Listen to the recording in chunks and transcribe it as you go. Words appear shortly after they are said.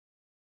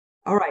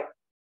All right.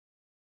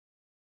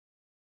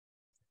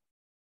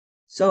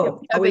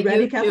 So Yep, are we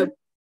ready, YouTube. Catherine?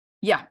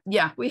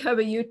 Yeah. We have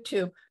a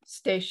YouTube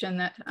station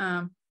that,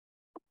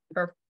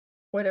 or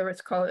whatever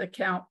it's called,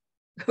 account.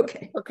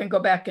 Okay. People can go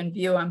back and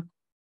view them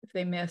if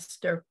they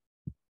missed or.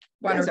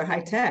 You guys are high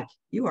tech.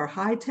 You are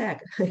high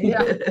tech.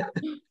 Yeah.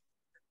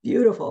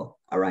 Beautiful.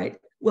 All right.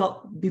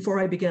 Well, before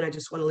I begin, I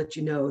just want to let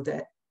you know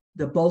that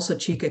the Bolsa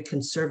Chica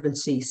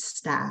Conservancy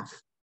staff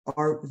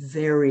are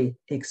very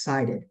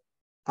excited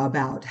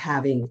about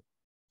having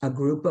a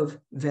group of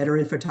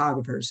veteran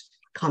photographers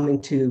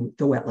coming to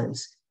the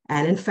wetlands.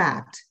 And in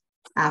fact,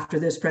 after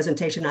this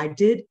presentation, I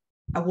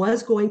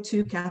was going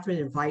to, Catherine,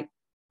 invite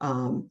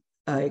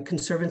a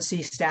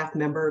Conservancy staff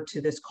member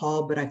to this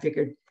call, but I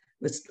figured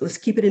let's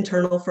keep it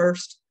internal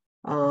first.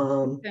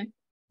 Okay.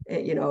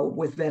 You know,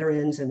 with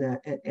veterans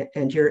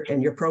and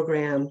your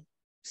program,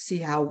 see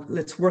how,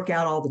 let's work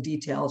out all the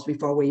details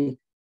before we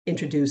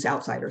introduce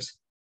outsiders.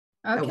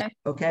 Okay.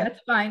 Okay.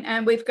 That's fine.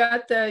 And we've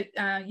got the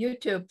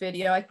YouTube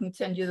video. I can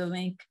send you the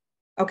link.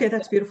 Okay,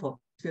 that's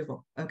beautiful.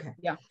 Beautiful. Okay.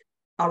 Yeah.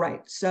 All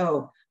right.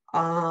 So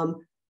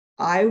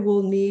I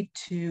will need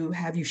to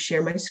have you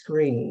share my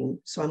screen.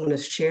 So I'm going to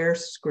share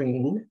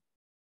screen.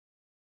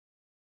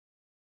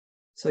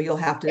 So you'll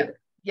have to.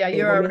 Yeah,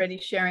 you're already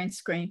sharing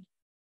screen.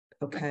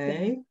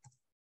 Okay.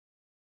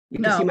 You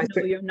can see my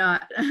screen. No, you're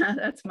not.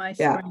 That's my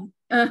screen.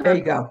 There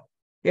you go.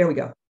 Here we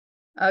go.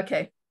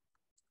 Okay.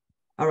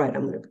 All right,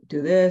 I'm going to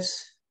do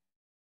this.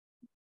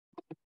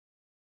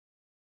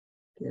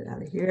 Get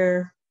out of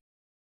here.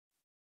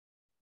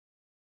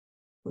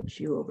 Put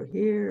you over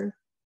here.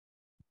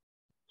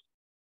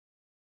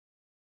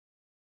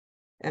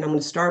 And I'm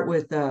going to start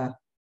with the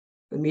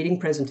meeting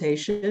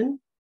presentation.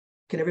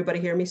 Can everybody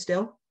hear me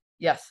still?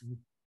 Yes.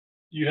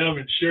 You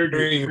haven't shared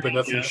your screen, but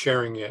nothing's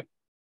sharing yet.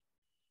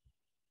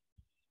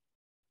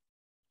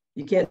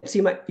 You can't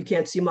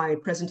see my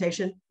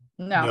presentation?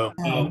 No.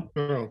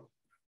 No.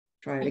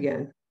 Try it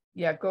again.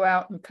 Yeah, go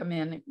out and come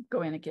in and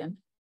go in again.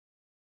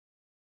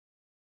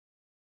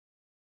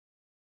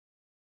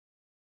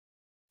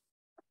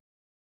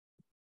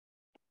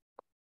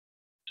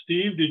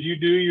 Steve, did you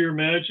do your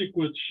magic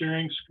with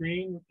sharing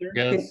screen there?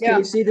 Yes. Can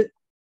you see that?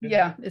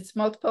 Yeah, it's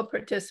multiple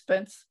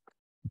participants.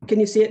 Can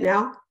you see it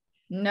now?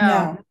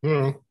 No.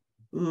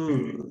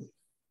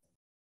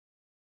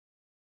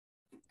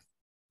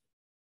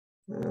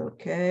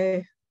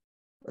 Okay,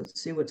 let's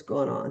see what's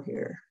going on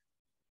here.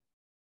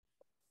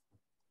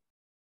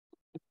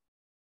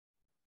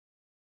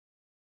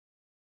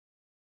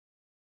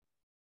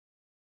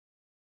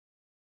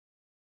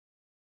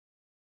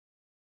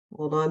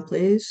 Hold on,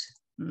 please.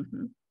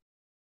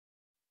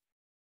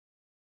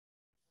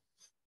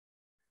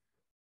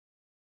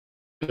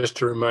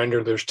 Just a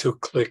reminder, there's 2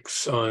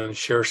 clicks on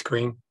share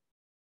screen.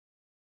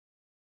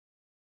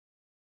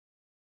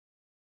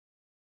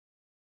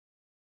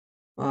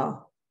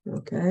 Wow,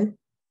 okay.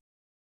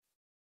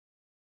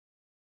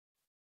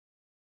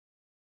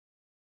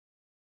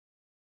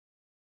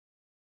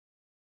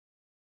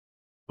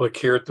 Click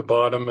here at the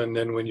bottom, and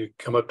then when you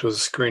come up to the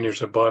screen,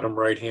 there's a bottom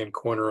right-hand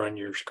corner on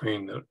your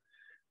screen that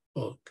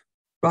will.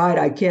 Right,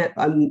 I can't,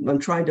 I'm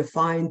trying to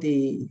find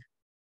the.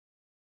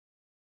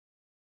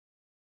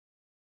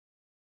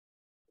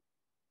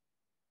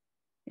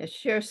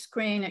 Share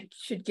screen, it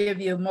should give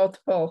you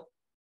multiple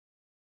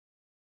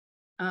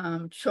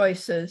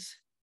choices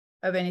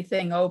of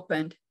anything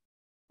opened.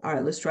 All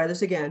right, let's try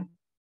this again.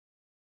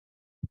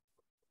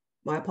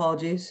 My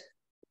apologies.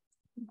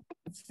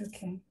 It's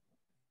okay.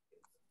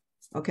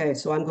 Okay,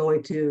 so I'm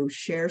going to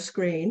share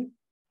screen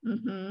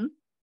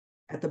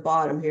at the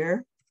bottom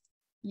here.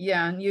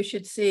 Yeah, and you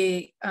should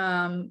see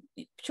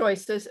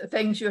choices,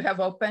 things you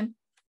have open.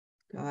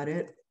 Got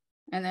it.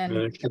 And then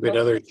there should be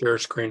another share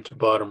screen to the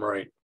bottom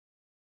right.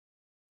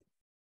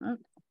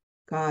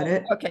 Got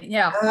it. Okay,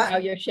 yeah, now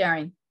you're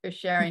sharing. You're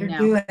sharing now.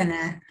 Doing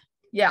it.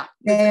 Yeah.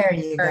 There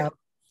you go.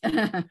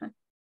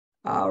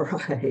 All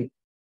right.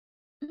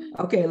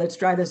 Okay, let's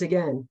try this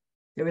again.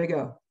 Here we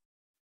go.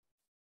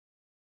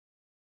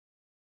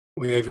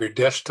 We have your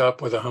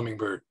desktop with a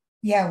hummingbird.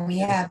 Yeah, we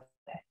have.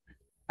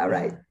 All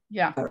right.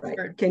 Yeah. All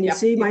right. Can you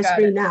see my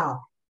screen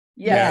now?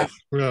 Yes.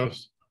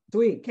 Yes.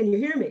 Sweet. Can you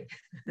hear me?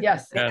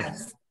 Yes.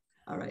 Yes.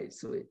 All right,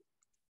 sweet.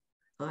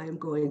 I am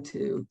going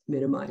to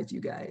minimize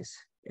you guys.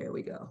 There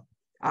we go.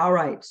 All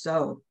right,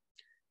 so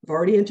I've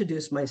already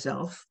introduced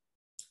myself.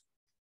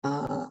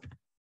 My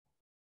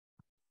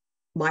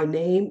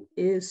name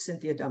is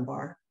Cynthia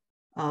Dunbar.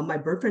 My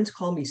birth friends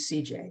call me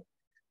CJ,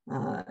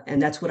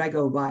 and that's what I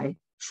go by,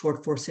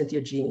 short for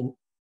Cynthia Jean.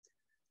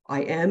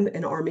 I am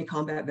an Army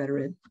combat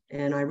veteran,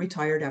 and I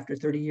retired after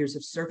 30 years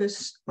of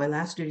service. My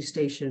last duty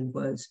station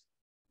was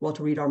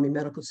Walter Reed Army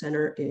Medical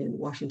Center in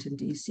Washington,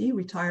 D.C.,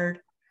 retired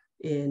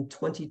in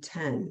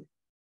 2010.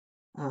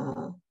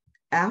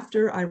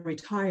 After I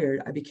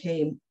retired, I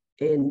became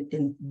a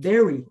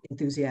very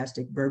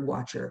enthusiastic bird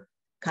watcher,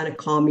 kind of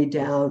calmed me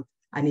down.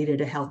 I needed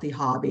a healthy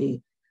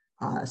hobby.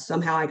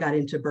 Somehow I got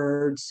into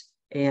birds,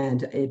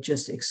 and it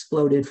just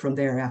exploded from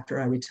there after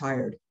I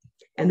retired.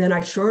 And then I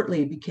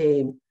shortly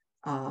became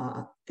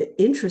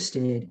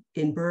interested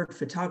in bird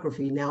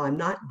photography. Now, I'm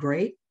not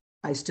great.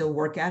 I still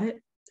work at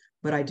it,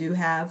 but I do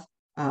have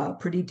a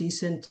pretty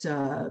decent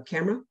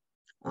camera.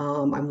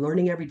 I'm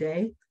learning every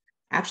day.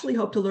 Actually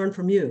hope to learn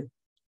from you.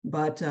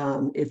 But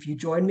if you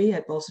join me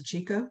at Bolsa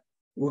Chica,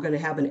 we're going to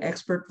have an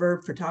expert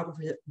bird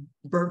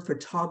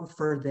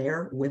photographer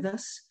there with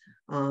us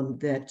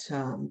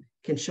that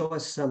can show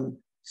us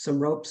some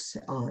ropes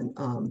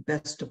on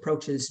best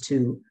approaches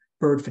to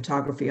bird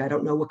photography. I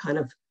don't know what kind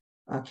of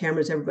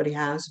cameras everybody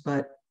has,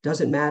 but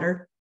doesn't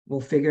matter.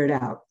 We'll figure it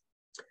out.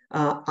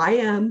 I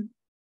am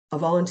a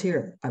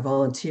volunteer. I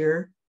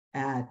volunteer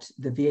at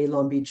the VA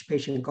Long Beach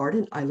Patient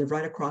Garden. I live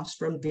right across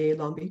from VA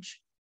Long Beach.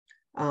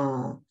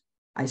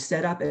 I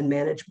set up and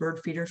manage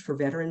bird feeders for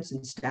veterans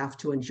and staff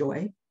to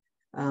enjoy.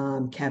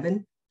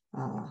 Kevin,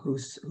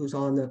 who's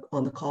on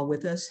the call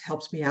with us,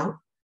 helps me out,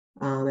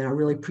 and I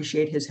really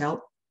appreciate his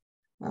help.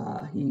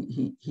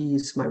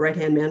 He's my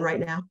right-hand man right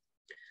now.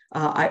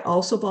 I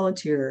also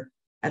volunteer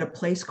at a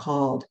place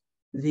called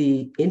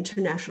the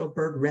International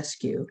Bird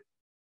Rescue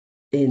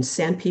in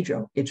San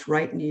Pedro. It's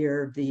right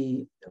near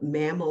the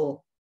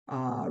Mammal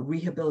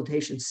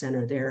Rehabilitation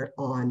Center there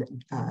on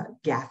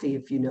Gaffey,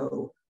 if you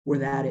know where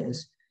that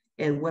is.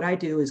 And what I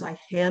do is I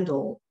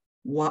handle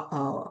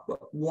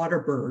water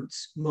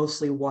birds,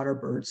 mostly water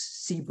birds,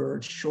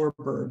 seabirds,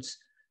 shorebirds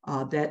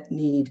that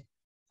need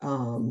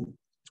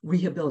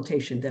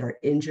rehabilitation, that are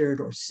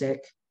injured or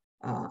sick,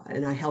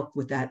 and I help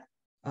with that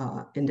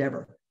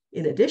endeavor.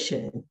 In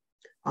addition,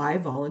 I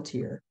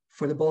volunteer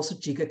for the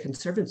Bolsa Chica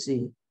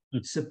Conservancy,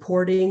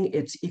 supporting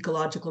its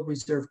ecological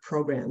reserve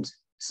programs,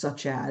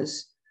 such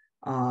as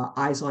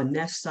Eyes on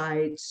Nest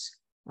Sites.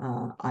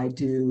 I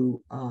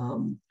do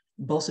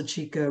Bolsa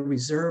Chica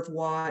Reserve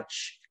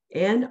Watch,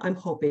 and I'm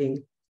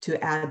hoping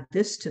to add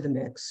this to the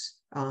mix,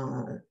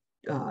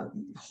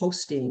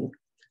 hosting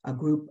a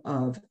group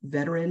of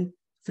veteran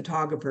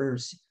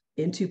photographers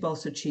into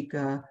Bolsa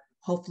Chica,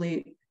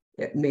 hopefully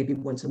maybe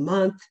once a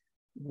month,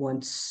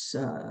 once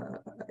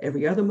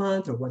every other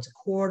month, or once a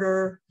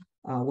quarter,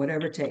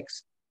 whatever it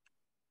takes.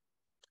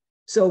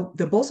 So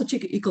the Bolsa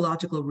Chica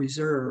Ecological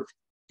Reserve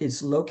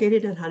is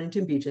located in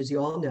Huntington Beach, as you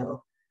all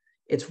know.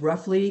 It's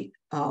roughly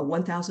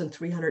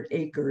 1,300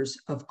 acres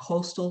of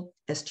coastal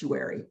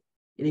estuary.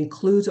 It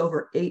includes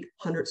over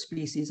 800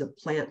 species of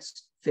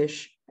plants,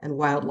 fish, and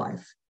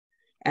wildlife.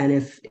 And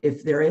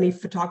if there are any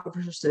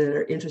photographers that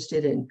are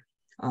interested in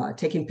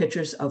taking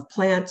pictures of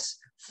plants,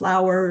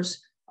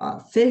 flowers,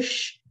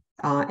 fish,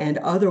 and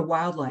other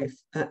wildlife,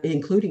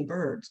 including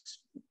birds,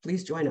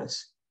 please join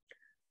us.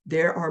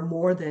 There are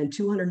more than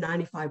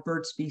 295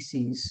 bird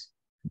species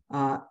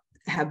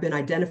have been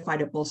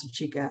identified at Bolsa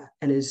Chica,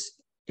 and is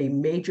a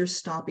major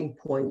stopping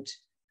point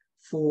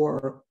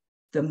for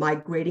the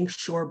migrating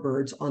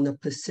shorebirds on the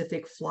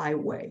Pacific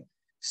Flyway.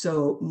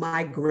 So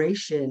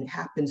migration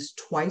happens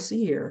twice a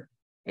year,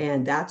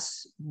 and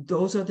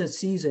those are the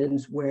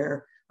seasons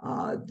where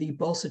the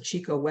Bolsa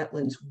Chica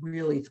wetlands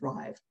really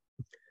thrive.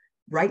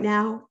 Right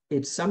now,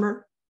 it's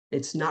summer.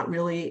 It's not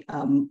really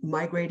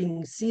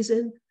migrating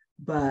season,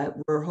 but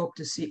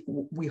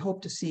we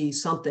hope to see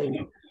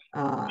something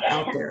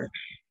out there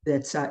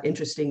that's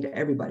interesting to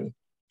everybody.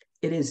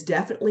 It is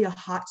definitely a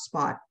hot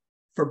spot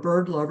for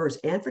bird lovers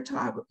and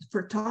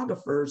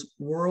photographers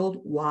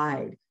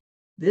worldwide.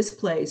 This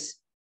place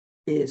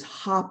is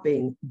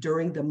hopping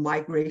during the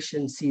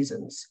migration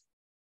seasons.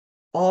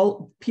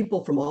 All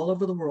people from all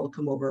over the world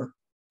come over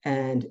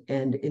and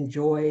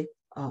enjoy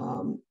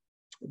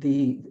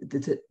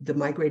the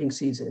migrating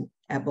season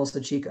at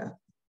Bolsa Chica.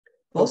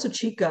 Bolsa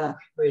Chica.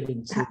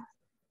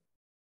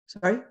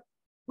 Sorry?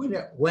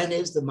 When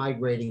is the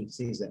migrating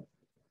season?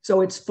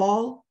 So it's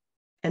fall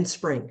and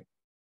spring.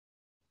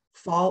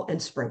 Fall and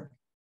spring.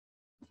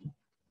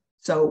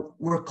 So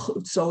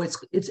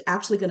it's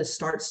actually going to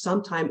start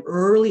sometime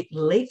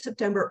late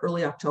September,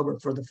 early October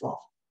for the fall.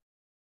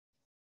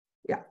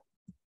 Yeah.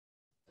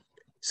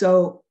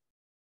 So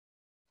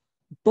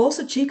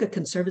Bolsa Chica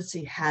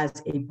Conservancy has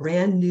a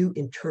brand new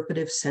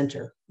interpretive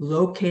center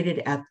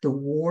located at the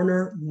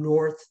Warner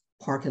North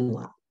parking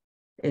lot.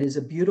 It is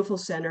a beautiful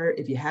center.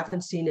 If you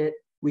haven't seen it,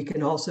 we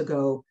can also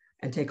go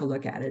and take a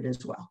look at it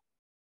as well.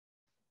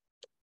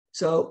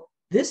 So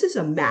this is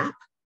a map.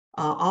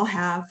 I'll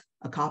have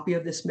a copy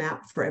of this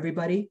map for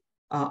everybody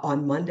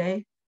on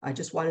Monday. I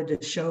just wanted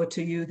to show it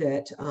to you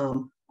that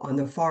on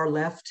the far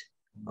left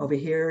over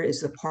here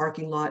is the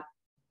parking lot.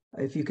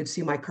 If you could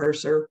see my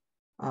cursor,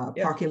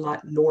 parking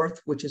lot north,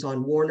 which is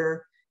on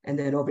Warner. And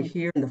then over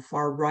here in the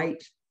far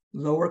right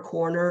lower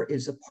corner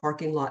is the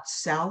parking lot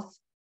south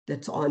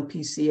that's on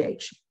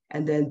PCH.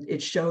 And then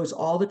it shows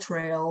all the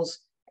trails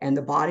and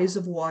the bodies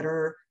of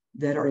water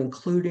that are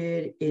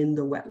included in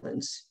the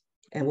wetlands.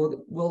 And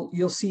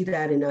you'll see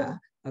that in a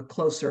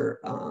closer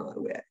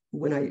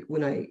when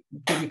I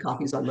give you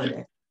copies on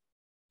Monday.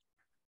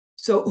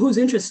 So who's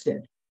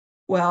interested?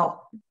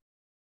 Well,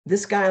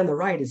 this guy on the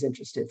right is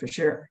interested for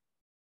sure.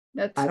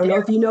 I don't know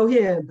if you know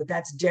him, but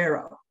that's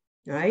Darrow,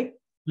 right?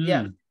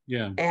 Yeah.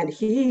 Yeah. And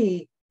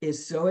he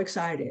is so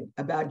excited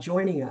about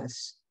joining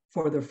us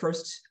for the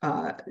first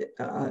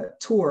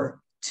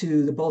tour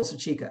to the Bolsa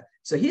Chica.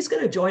 So he's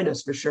going to join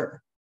us for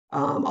sure.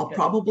 I'll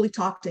probably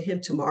talk to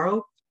him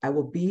tomorrow. I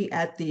will be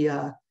at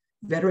the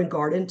Veteran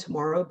Garden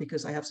tomorrow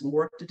because I have some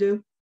work to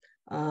do.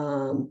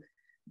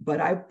 But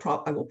I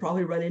will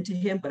probably run into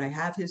him, but I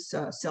have his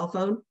cell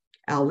phone.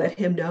 I'll let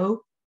him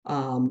know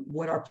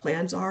what our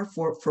plans are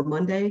for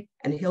Monday,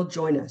 and he'll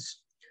join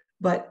us.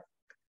 But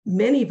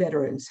many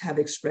veterans have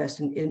expressed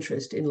an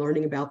interest in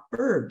learning about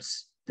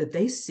birds that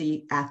they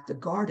see at the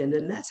garden.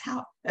 And that's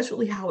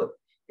really how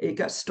it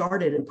got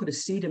started and put a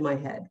seed in my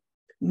head.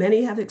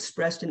 Many have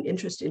expressed an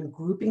interest in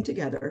grouping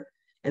together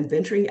and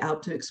venturing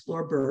out to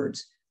explore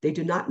birds they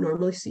do not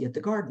normally see at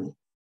the garden.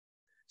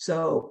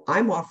 So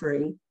I'm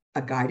offering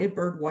a guided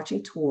bird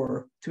watching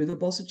tour through the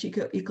Bolsa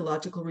Chica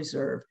Ecological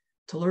Reserve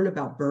to learn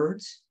about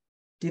birds,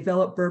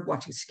 develop bird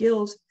watching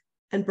skills,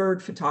 and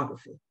bird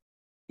photography.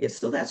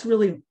 So that's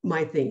really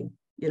my theme.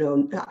 You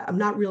know, I'm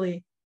not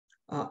really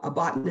a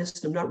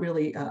botanist. I'm not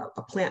really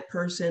a plant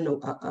person,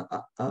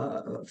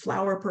 a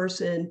flower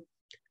person.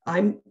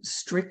 I'm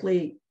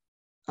strictly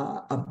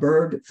a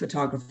bird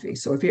photography.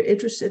 So if you're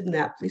interested in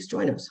that, please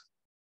join us.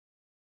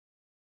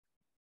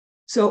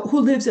 So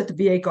who lives at the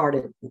VA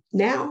garden?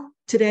 Now,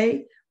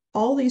 today,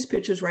 all these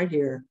pictures right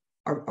here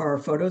are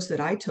photos that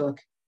I took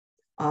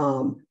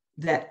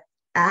that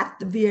at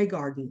the VA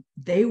garden.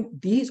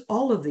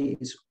 All of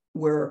these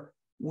were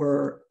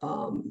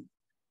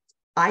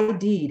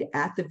ID'd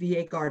at the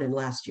VA garden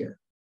last year.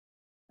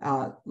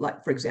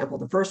 Like, for example,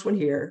 the first one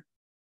here,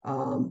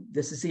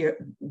 this is the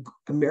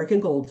American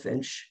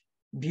goldfinch,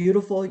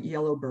 beautiful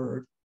yellow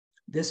bird.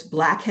 This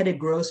black-headed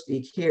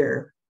grosbeak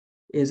here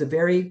is a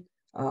very,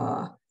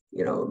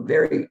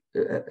 very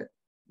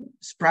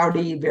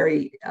sprouty,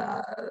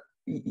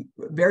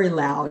 very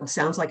loud,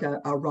 sounds like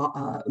a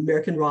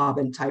American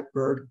robin type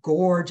bird,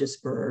 gorgeous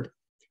bird.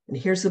 And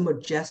here's the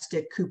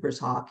majestic Cooper's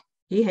hawk.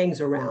 He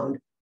hangs around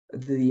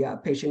the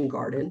patient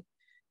garden.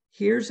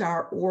 Here's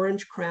our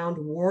orange-crowned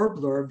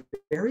warbler,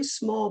 very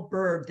small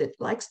bird that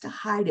likes to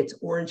hide its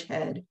orange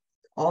head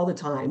all the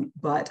time,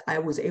 but I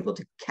was able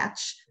to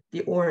catch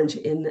the orange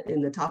in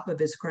the top of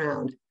his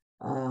crown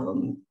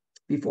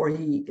before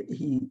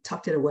he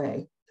tucked it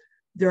away.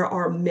 There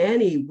are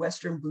many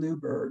Western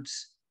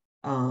bluebirds.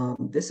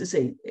 This is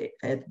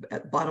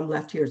at bottom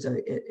left here is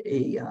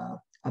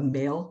a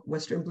male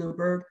Western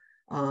bluebird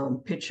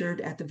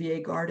pictured at the VA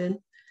garden.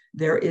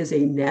 There is a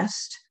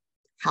nest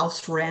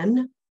house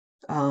wren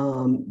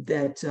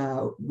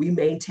that we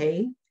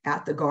maintain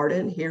at the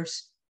garden.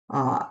 Here's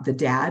the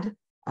dad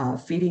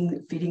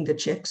feeding the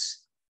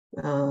chicks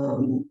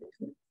in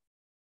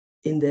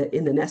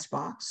the nest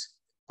box.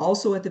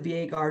 Also at the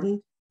VA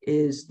garden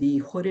is the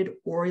hooded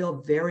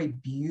oriole, very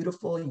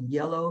beautiful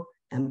yellow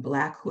and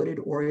black hooded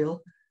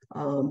oriole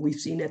we've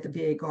seen at the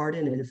VA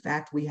garden. And in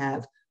fact, we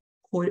have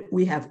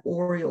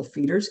oriole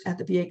feeders at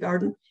the VA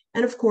garden.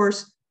 And of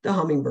course, the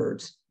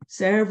hummingbirds,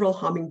 several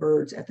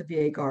hummingbirds at the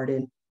VA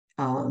garden.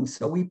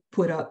 So we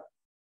put up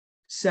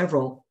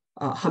several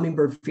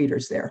hummingbird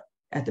feeders there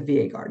at the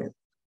VA garden.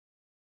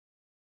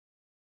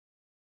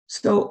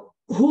 So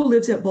who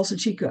lives at Bolsa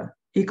Chica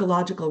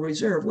Ecological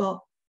Reserve?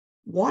 Well,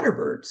 water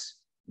birds,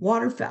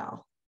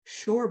 waterfowl,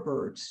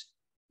 shorebirds,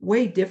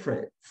 way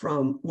different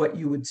from what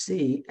you would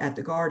see at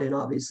the garden,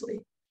 obviously.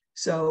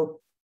 So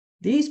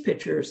these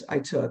pictures I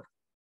took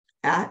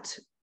at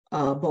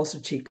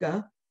Bolsa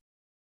Chica,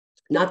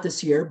 not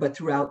this year, but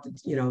throughout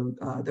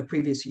the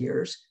previous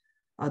years.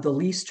 The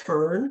least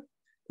tern,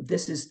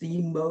 this is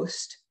the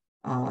most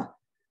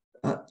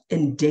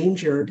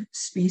endangered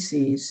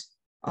species,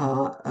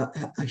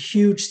 a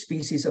huge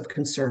species of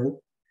concern,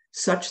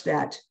 such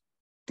that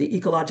the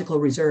Ecological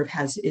Reserve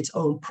has its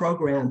own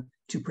program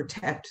to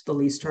protect the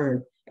least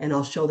tern. And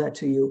I'll show that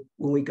to you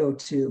when we go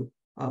to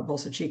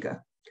Bolsa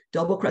Chica.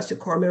 Double-crested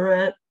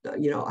cormorant,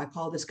 I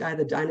call this guy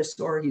the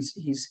dinosaur.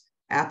 He's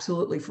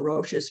absolutely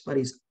ferocious, but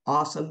he's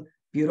awesome,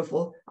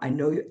 beautiful. I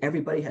know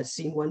everybody has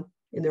seen one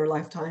in their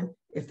lifetime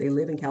if they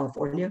live in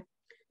California.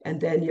 And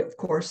then, of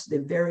course, the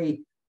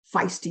very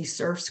feisty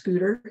surf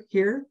scooter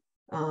here,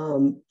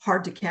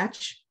 hard to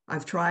catch.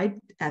 I've tried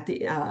at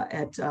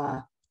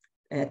the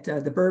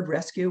bird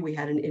rescue. We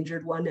had an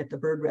injured one at the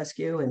bird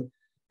rescue, and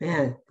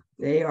man,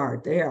 they are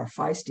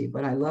feisty,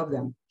 but I love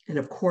them. And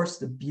of course,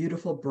 the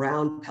beautiful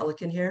brown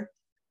pelican here.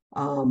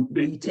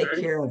 We take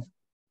care of.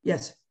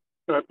 Yes.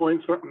 Can I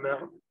point something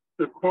out?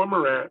 The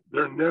cormorant,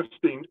 they're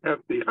nesting at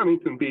the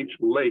Huntington Beach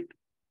Lake.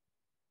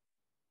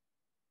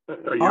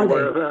 Are you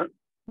aware of that?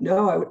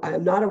 No, I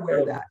am not aware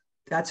of that.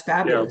 That's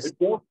fabulous.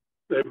 Yeah,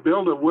 they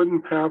built a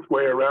wooden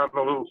pathway around a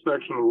little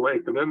section of the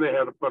lake, and then they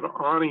had to put an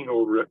awning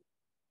over it.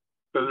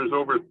 So there's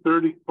over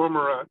 30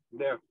 cormorant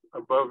nests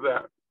above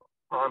that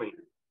awning.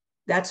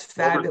 That's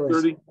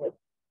fabulous.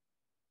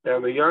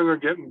 And the young are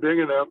getting big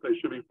enough, they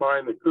should be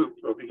flying the coop.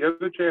 So if you get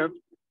the chance,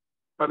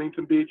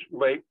 Huntington Beach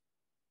Lake,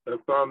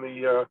 that's on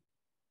the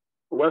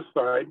west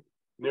side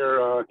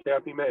near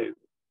Kathy Mays.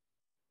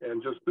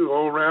 And just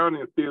go around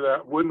and see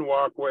that wooden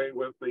walkway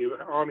with the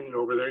awning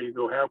over there. You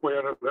go halfway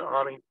under the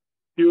awning,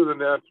 few of the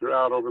nests are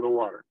out over the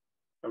water.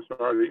 I'm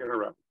sorry to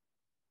interrupt.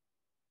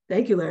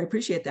 Thank you, Larry.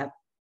 Appreciate that.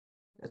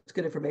 That's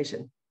good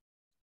information.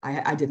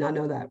 I did not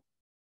know that.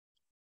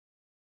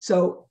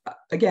 So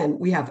again,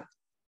 we have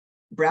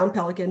brown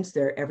pelicans.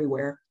 They're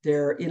everywhere.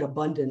 They're in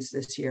abundance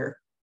this year.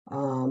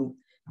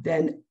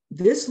 Then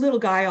this little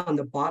guy on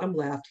the bottom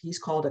left, he's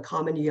called a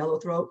common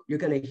yellowthroat. You're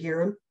going to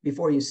hear him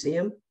before you see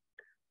him.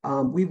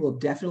 We will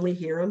definitely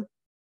hear him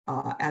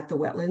at the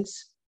wetlands.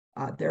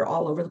 They're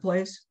all over the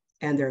place,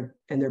 and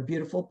they're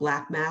beautiful.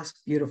 Black mask,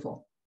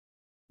 beautiful.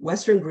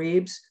 Western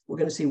grebes, we're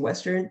going to see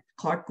Western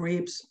Clark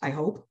grebes, I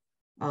hope.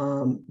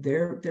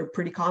 They're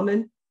pretty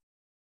common,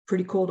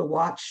 pretty cool to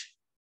watch.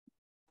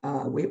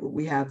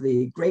 We have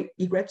the great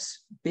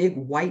egrets, big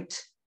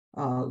white,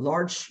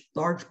 large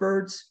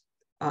birds,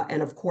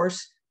 and of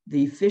course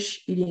the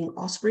fish-eating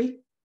osprey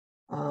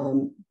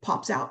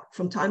pops out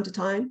from time to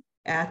time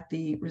at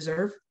the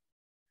reserve.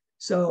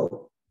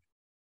 So,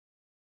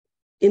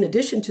 in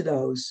addition to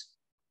those,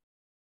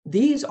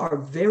 these are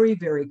very,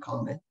 very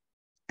common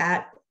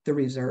at the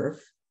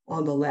reserve.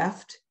 On the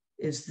left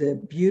is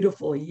the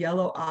beautiful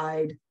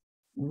yellow-eyed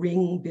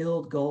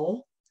ring-billed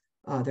gull.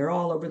 They're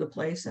all over the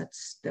place.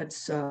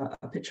 That's a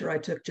picture I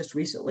took just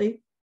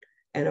recently.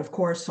 And of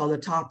course, on the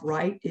top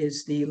right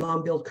is the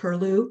long-billed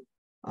curlew,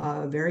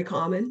 very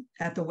common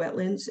at the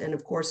wetlands. And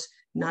of course,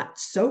 not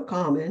so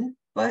common,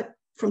 but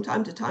from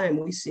time to time,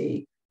 we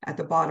see at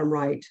the bottom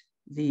right,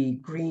 the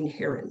green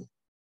heron.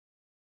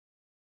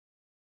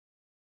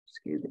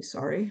 Excuse me,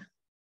 sorry.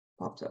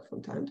 Pops up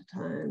from time to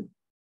time.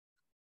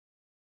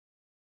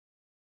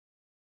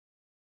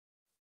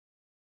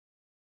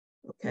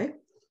 Okay.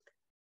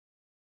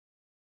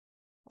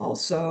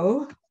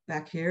 Also,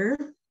 back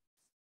here,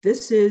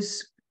 this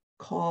is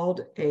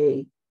called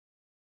a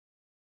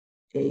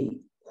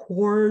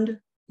horned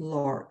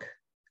lark.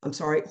 I'm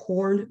sorry,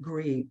 horned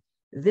grebe.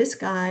 This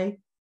guy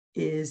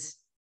is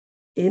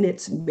in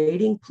its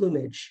mating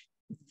plumage.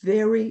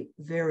 Very,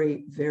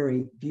 very,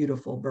 very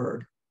beautiful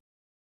bird.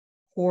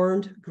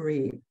 Horned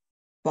grebe.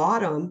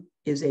 Bottom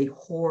is a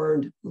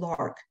horned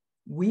lark.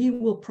 We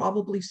will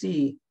probably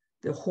see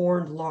the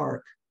horned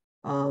lark.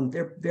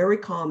 They're very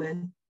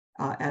common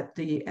at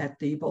the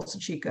Bolsa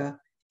Chica,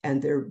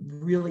 and they're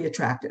really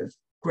attractive.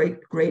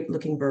 Great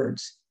looking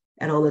birds.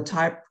 And on the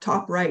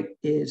top right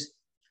is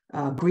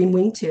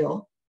green-winged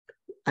teal.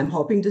 I'm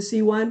hoping to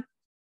see one.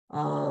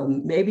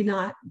 Maybe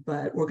not,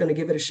 but we're going to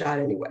give it a shot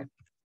anyway.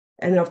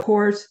 And of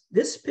course,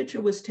 this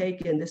picture was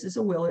taken, this is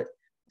a willet,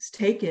 it's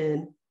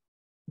taken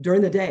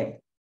during the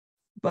day,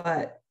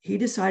 but he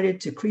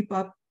decided to creep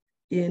up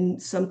in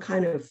some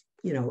kind of,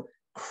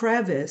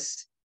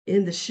 crevice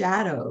in the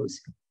shadows.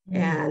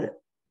 And,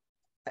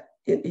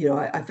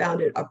 I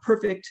found it a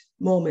perfect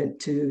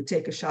moment to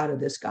take a shot of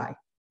this guy.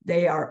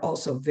 They are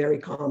also very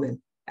common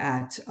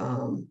at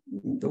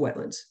the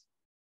wetlands.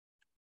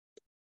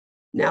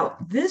 Now,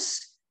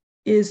 this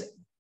is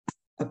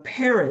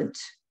apparent.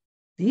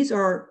 These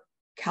are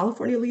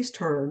California least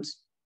terns,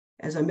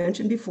 as I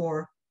mentioned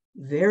before,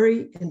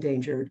 very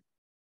endangered,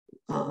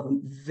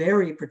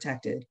 very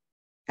protected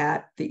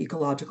at the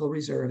ecological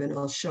reserve. And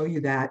I'll show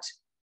you that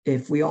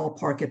if we all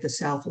park at the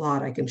south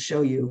lot, I can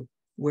show you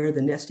where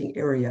the nesting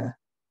area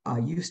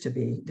used to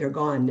be. They're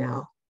gone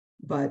now,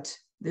 but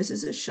this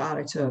is a shot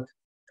I took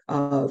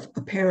of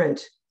a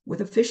parent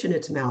with a fish in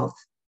its mouth,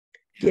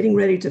 getting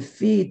ready to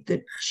feed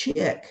the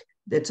chick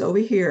that's over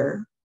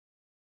here.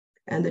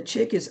 And the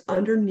chick is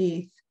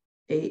underneath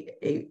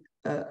a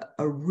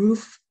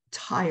roof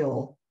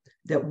tile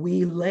that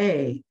we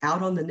lay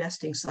out on the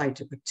nesting site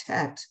to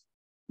protect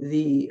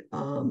the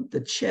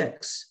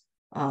chicks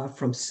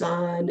from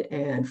sun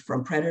and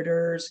from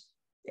predators.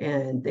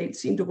 And they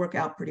seem to work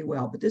out pretty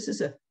well. But this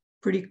is a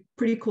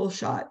pretty cool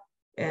shot.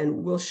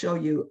 And I'll show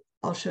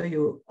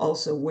you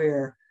also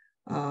where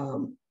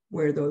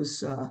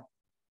those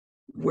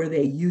where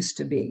they used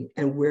to be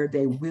and where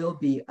they will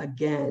be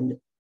again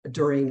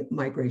during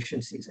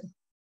migration season.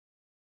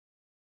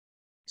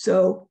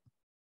 So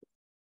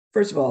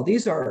first of all,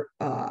 these are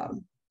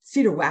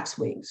cedar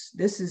waxwings.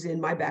 This is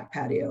in my back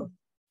patio.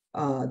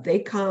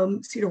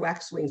 Cedar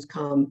waxwings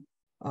come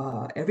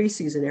every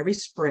season, every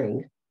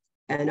spring.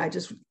 And I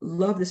just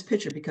love this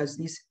picture because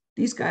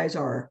these guys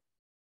are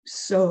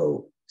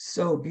so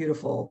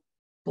beautiful.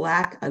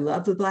 Black, I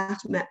love the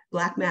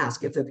black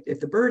mask. If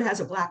the bird has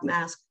a black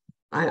mask,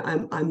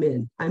 I'm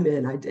in.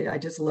 I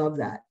just love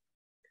that.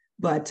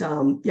 But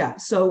yeah,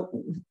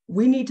 so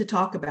we need to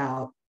talk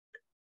about,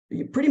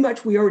 pretty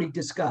much we already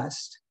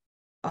discussed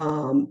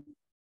the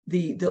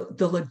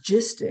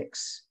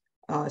logistics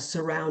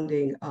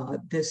surrounding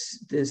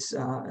this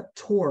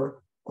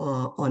tour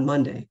on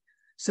Monday.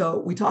 So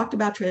we talked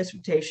about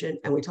transportation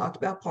and we talked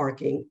about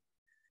parking.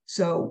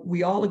 So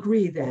we all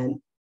agree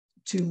then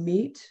to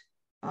meet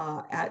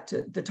at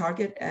the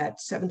target at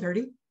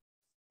 7:30?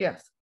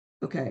 Yes.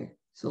 Okay,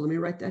 so let me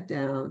write that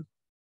down,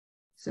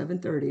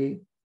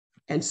 7:30.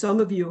 And some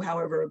of you,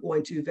 however, are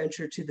going to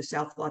venture to the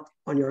South Lot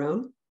on your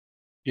own?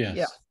 Yes.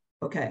 Yeah.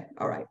 Okay,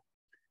 all right.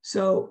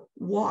 So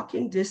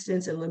walking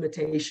distance and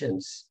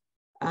limitations.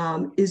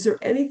 Is there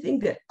anything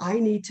that I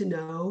need to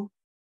know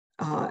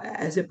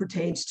as it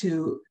pertains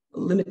to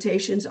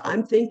limitations,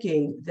 I'm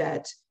thinking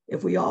that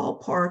if we all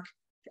park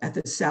at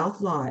the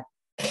south lot,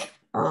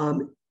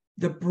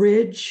 the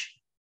bridge,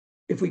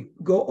 if we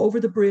go over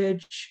the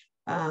bridge,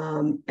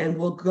 and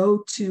we'll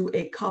go to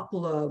a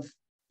couple of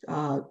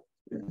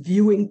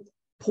viewing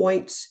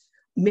points,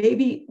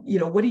 maybe,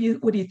 what do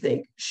you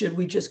think? Should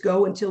we just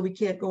go until we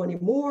can't go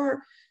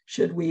anymore?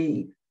 Should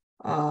we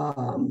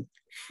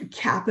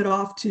cap it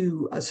off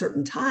to a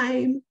certain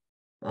time?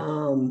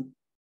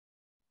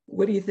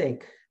 What do you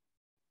think?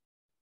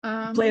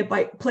 Play it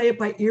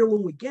by ear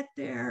when we get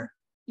there.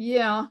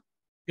 Yeah.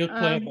 Just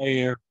play it by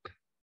ear.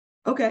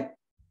 Okay.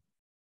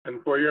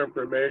 And for your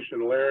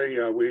information, Larry,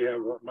 we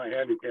have my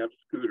handicapped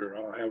scooter.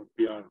 I'll have it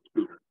be on a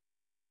scooter.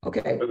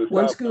 Okay. So the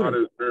One south scooter. lot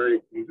is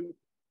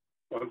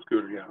one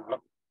scooter, yeah.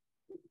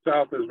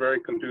 South is very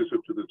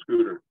conducive to the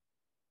scooter.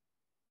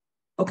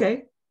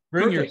 Okay.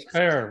 Bring your Perfect.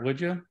 spare, would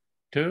you?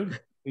 Too?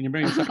 Can you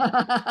bring some?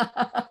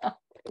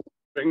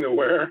 Bring the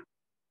where?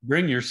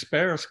 Bring your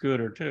spare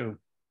scooter too.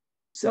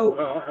 So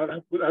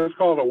That's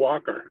called a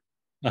walker.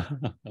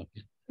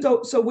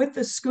 so with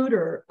the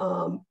scooter,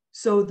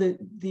 so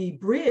the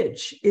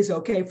bridge is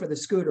okay for the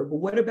scooter, but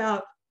what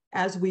about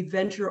as we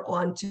venture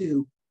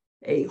onto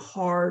a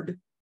hard,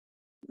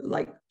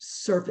 like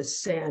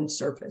sand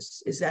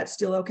surface? Is that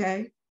still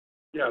okay?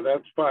 Yeah,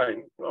 that's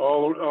fine.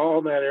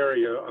 All that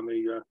area on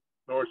the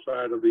north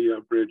side of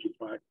the bridge is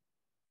fine.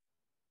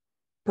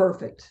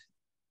 Perfect.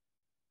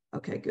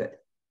 Okay, good.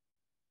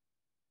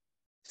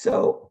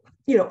 So,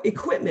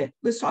 equipment,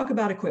 let's talk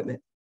about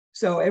equipment.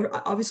 So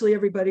obviously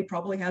everybody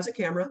probably has a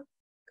camera.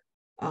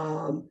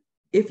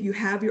 If you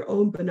have your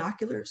own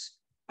binoculars,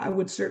 I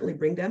would certainly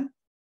bring them.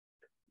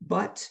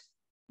 But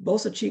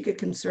Bolsa Chica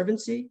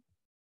Conservancy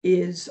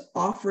is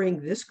offering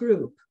this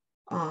group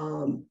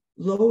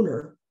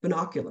loaner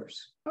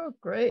binoculars. Oh,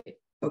 great.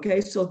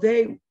 Okay, so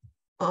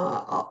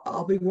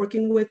I'll be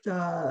working with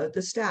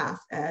the staff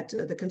at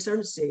the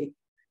Conservancy,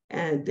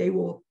 and they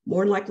will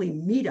more than likely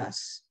meet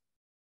us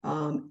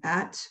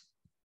at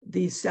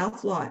the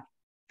south lot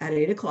at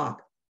 8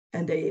 o'clock,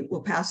 and they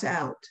will pass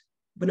out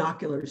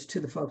binoculars to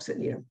the folks that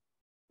need them.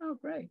 Oh,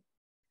 great.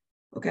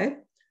 Okay.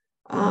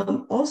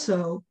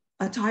 Also,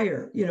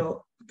 attire,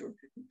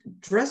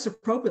 dress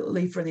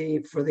appropriately for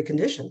the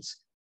conditions.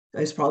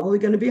 It's probably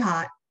going to be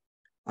hot.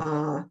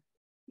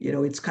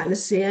 It's kind of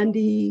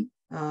sandy,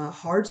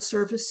 hard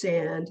surface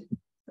sand.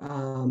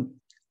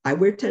 I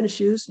wear tennis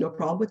shoes, no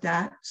problem with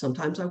that.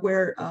 Sometimes I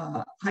wear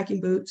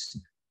hiking boots.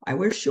 I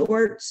wear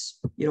shorts,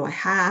 a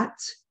hat,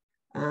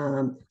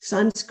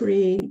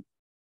 sunscreen,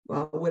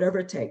 whatever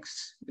it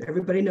takes.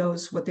 Everybody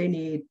knows what they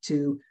need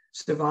to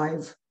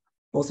survive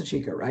Bolsa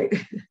Chica, right?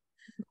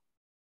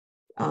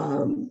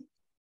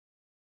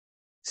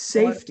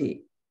 Safety.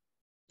 Water.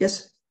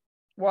 Yes.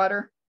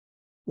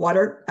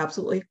 Water.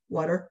 Absolutely.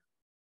 Water.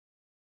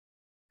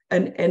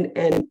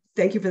 And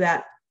thank you for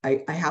that.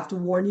 I have to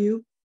warn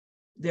you,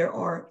 there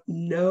are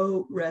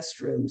no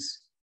restrooms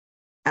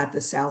at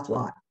the south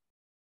lot.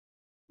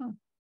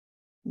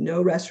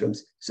 No restrooms.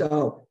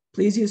 So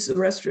please use the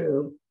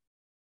restroom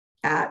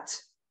at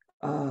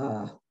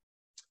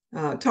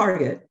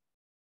Target,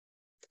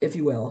 if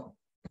you will.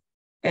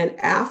 And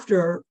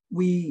after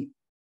we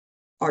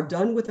are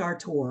done with our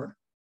tour,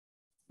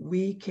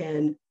 we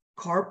can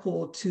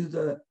carpool to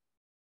the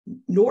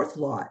north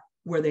lot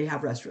where they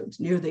have restrooms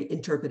near the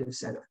interpretive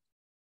center.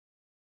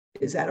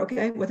 Is that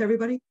okay with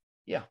everybody?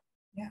 Yeah.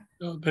 Yeah.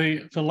 So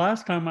the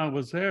last time I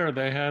was there,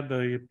 they had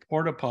the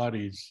porta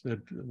potties that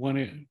when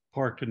it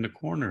parked in the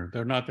corner.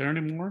 They're not there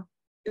anymore?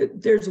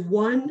 There's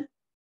one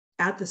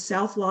at the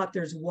south lot.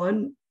 There's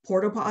one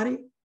porta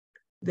potty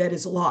that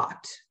is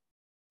locked.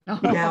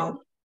 Now,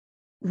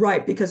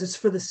 right, because it's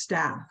for the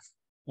staff.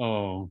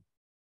 Oh.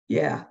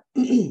 Yeah.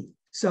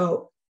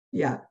 So,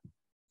 yeah,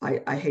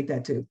 I hate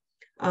that too.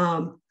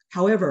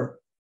 However,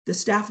 the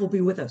staff will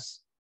be with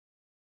us,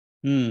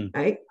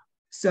 right?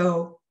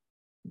 So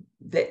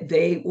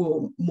they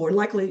will more than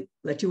likely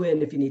let you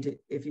in if you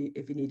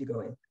need to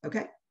go in.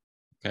 Okay.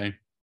 Okay.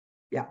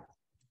 Yeah.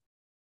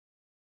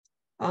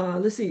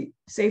 Let's see,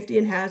 safety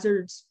and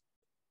hazards.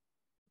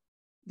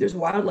 There's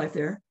wildlife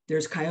there.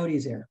 There's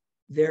coyotes there.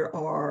 There's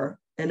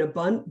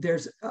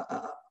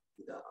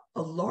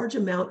a large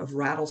amount of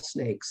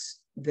rattlesnakes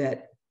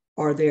that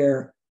are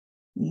there,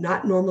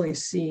 not normally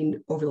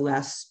seen over the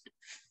last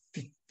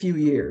few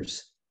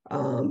years.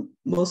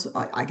 Most,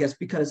 I guess,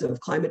 because of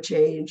climate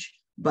change,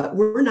 but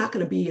we're not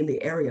going to be in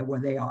the area where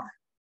they are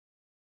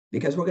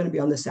because we're going to be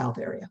on the south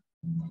area.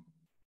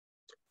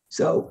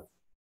 So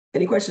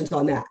any questions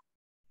on that?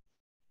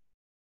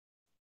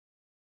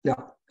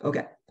 No.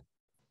 Okay.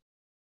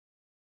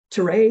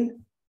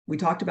 Terrain. We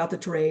talked about the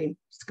terrain.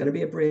 It's going to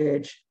be a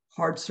bridge,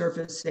 hard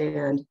surface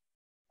sand.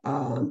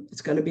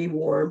 It's going to be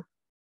warm.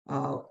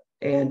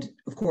 And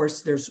of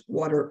course, there's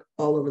water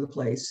all over the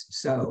place.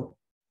 So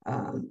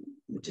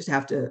we just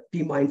have to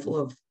be mindful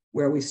of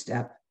where we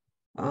step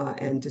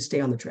and to stay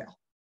on the trail.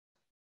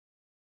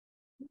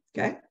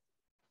 Okay.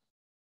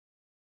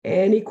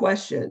 Any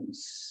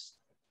questions?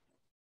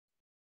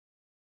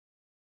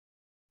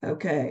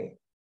 Okay.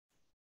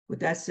 With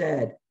that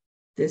said,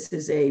 this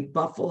is a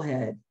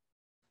bufflehead,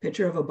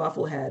 picture of a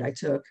bufflehead I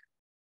took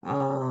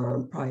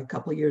probably a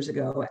couple of years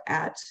ago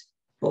at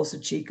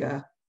Bolsa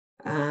Chica.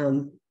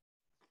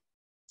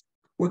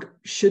 We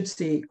should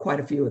see quite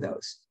a few of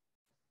those.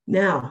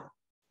 Now,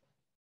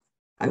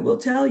 I will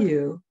tell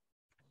you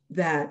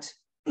that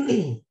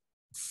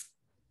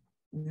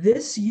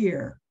this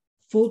year,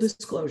 full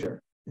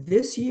disclosure,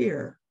 this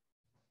year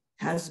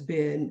has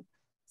been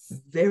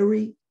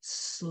very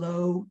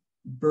slow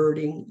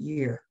birding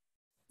year.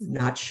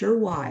 Not sure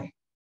why,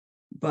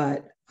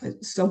 but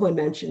someone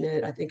mentioned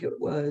it. I think it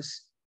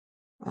was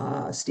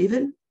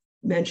Stephen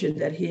mentioned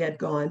that he had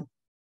gone,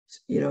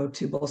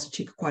 to Bolsa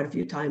Chica quite a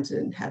few times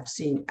and have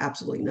seen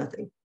absolutely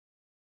nothing.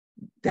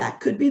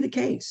 That could be the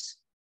case.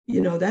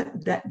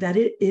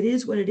 It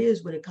is what it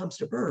is when it comes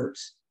to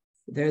birds.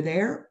 They're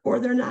there or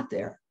they're not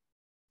there.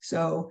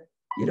 So,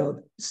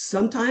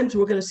 sometimes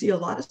we're going to see a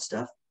lot of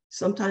stuff.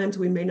 Sometimes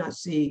we may not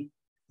see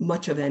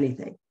much of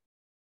anything.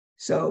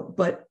 So,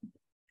 but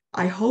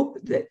I hope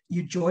that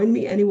you join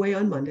me anyway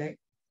on Monday,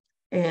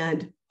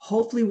 and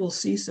hopefully we'll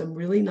see some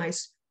really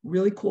nice,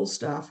 really cool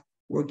stuff.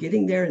 We're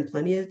getting there in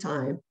plenty of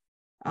time.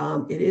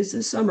 It is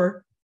the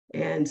summer,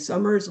 and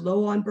summer is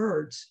low on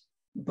birds,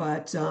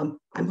 but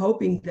I'm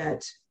hoping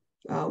that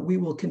we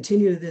will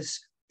continue this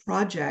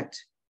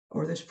project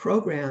or this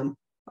program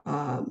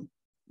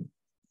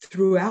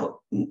throughout,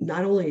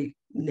 not only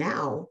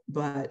now,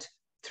 but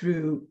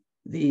through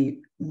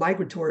the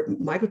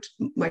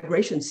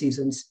migration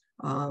seasons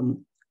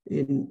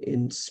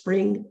in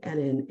spring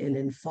and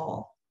in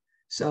fall.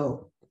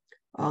 So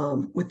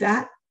with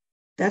that,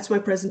 that's my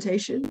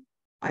presentation.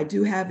 I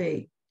do have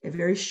a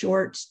very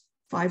short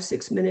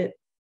 5-6 minute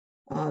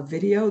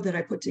video that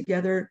I put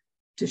together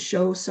to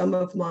show some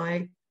of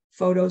my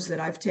photos that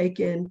I've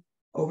taken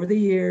over the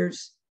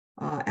years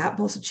at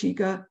Bolsa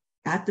Chica,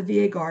 at the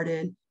VA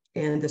Garden,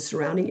 and the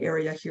surrounding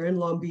area here in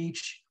Long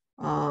Beach,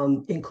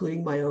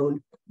 including my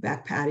own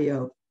back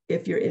patio,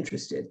 if you're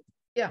interested.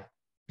 Yeah.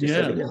 Just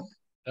let me Yeah, know.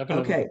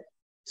 definitely. Okay,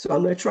 so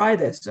I'm going to try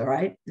this, all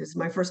right? This is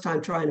my first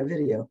time trying a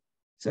video.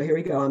 So here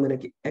we go. I'm going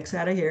to X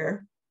out of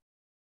here.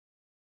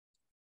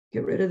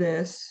 Get rid of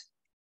this.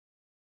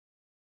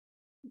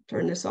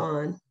 Turn this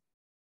on.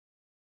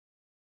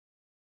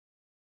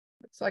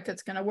 Looks like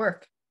it's going to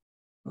work.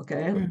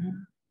 Okay.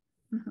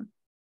 Mhm.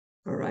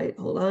 All right,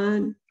 hold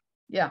on.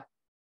 Yeah.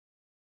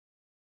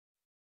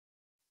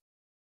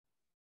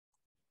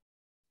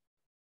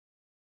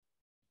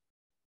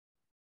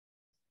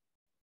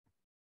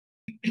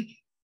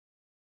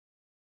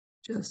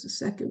 Just a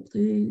second,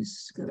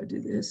 please. Gotta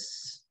do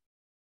this.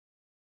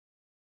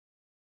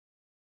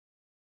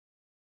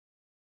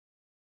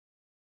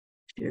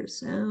 Share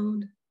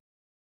sound.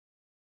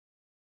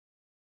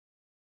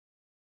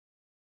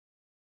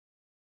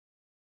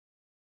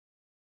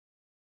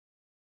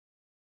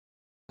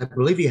 I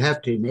believe you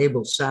have to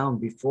enable sound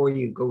before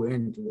you go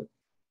into it.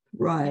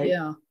 Right.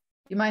 Yeah.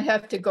 You might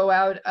have to go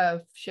out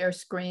of share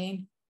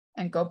screen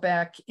and go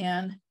back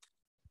in.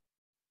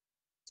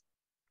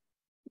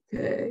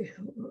 Okay.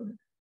 Hold on.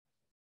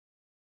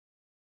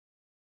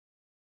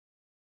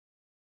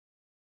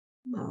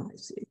 Oh, I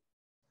see.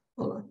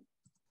 Hold on.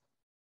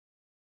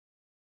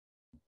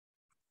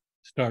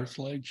 Start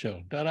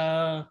slideshow.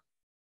 Ta-da!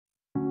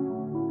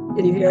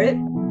 Can you hear it?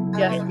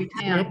 Yes, we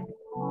can.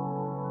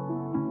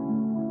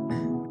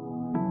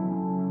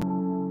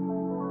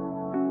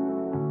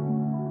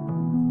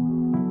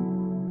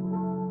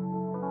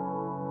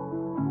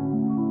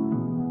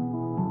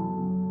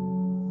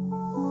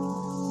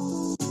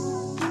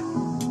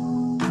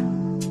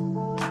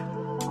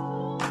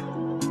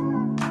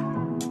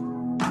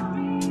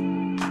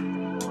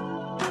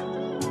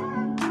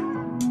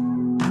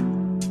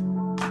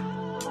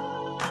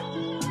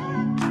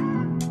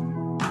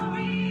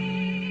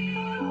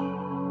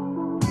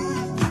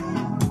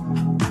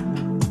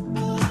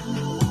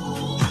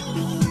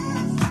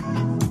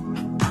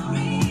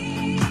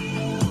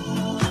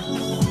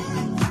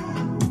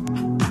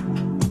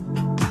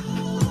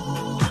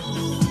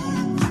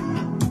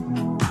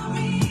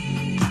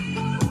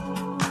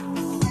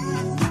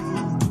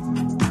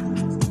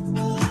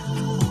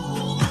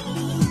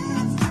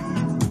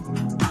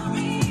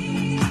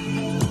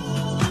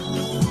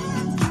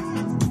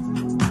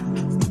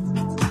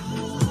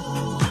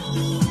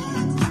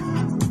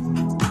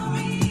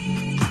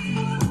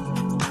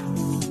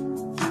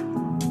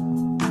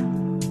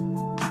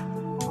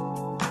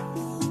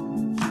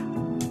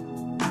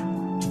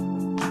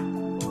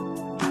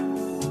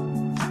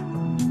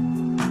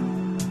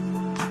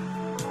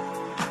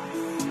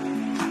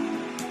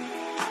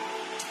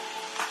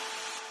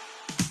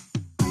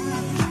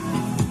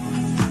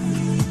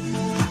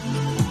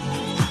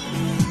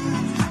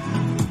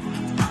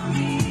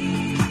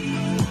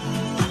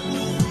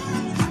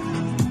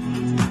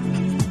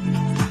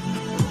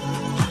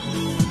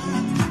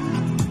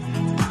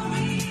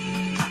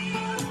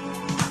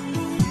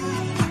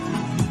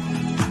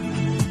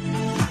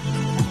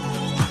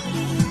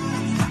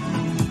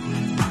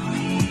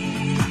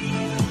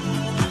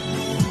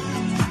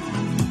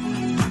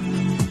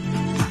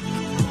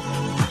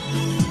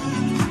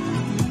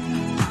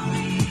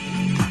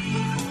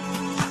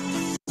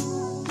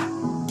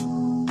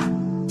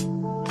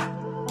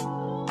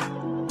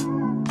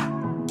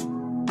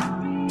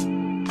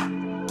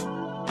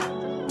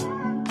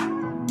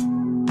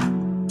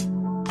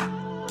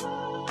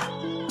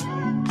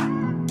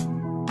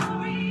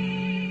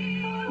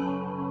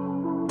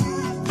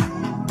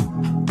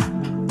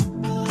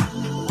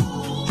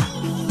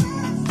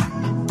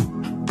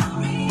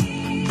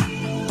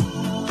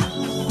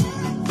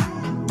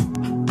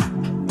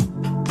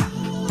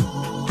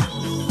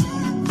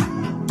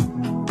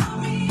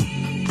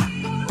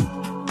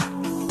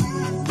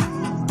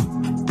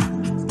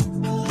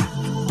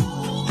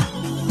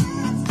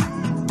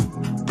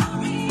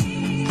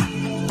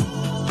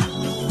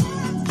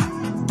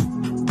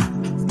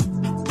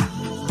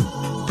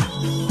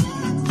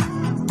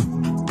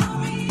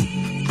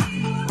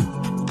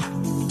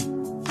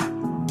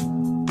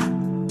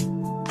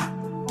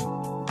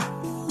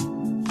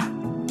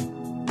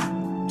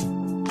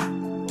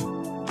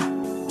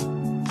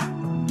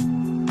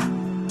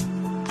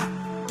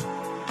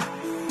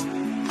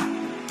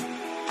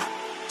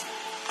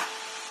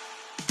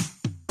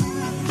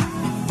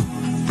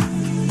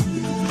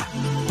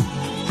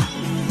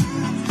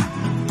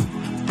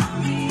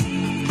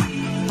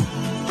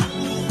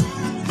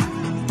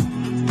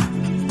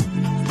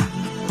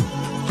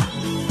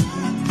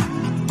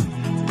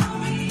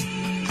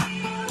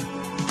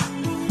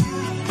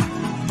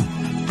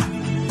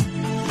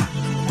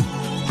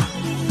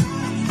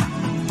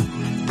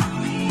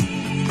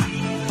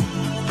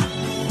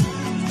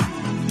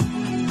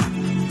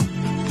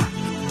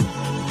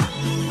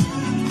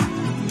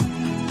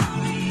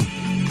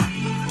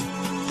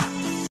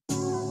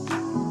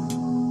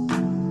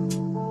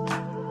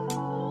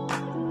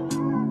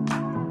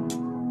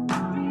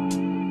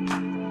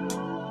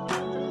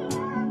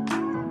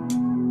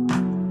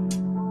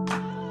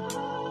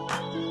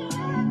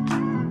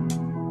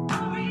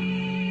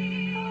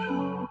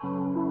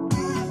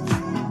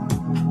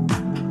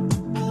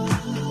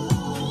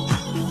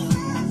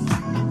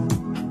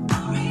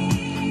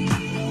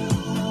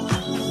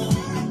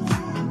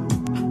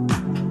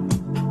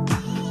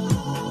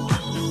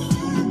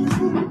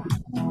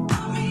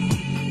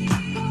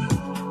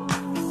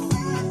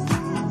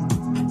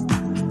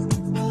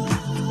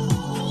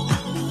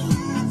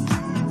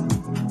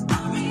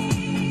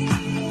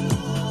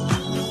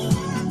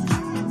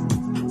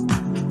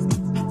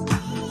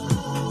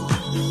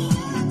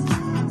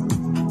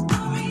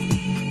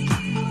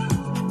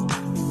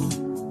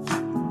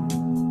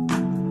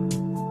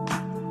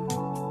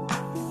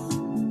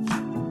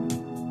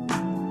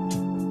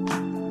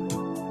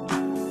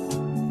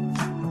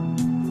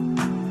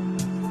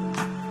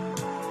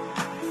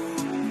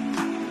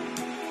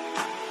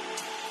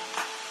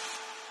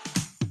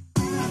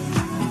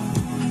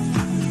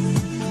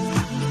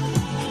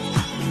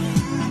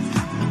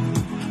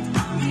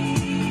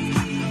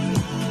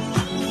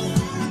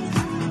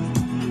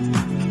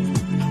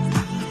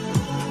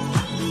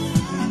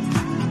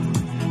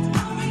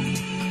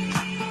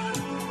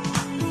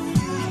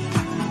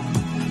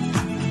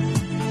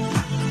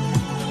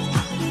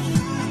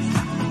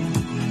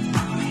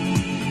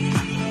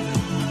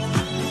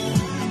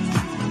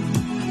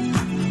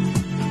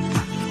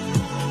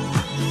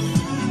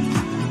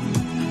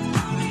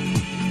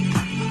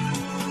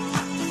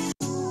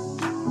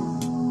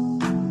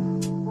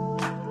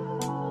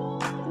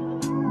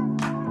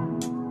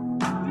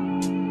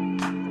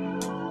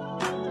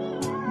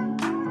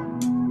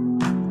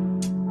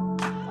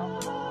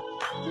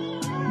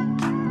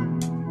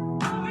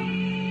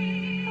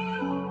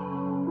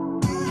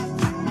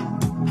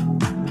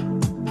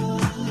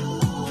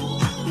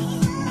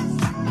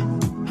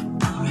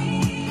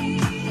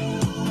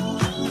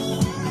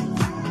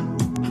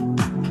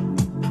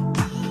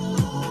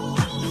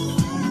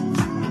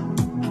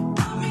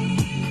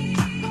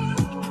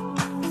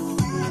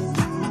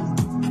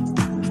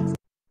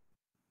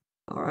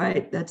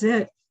 right, that's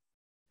it.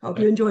 Hope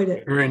you enjoyed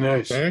it. Very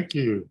nice. Thank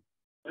you.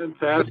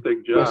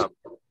 Fantastic job.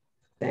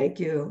 Thank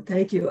you.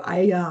 Thank you.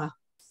 I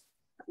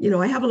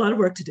have a lot of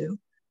work to do.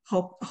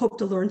 Hope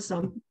to learn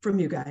some from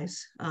you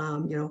guys.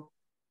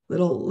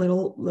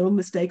 Little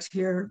mistakes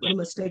here, little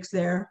mistakes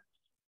there.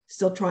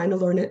 Still trying to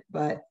learn it,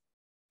 but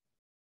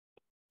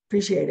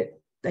appreciate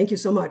it. Thank you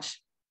so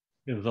much.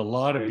 There's a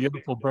lot of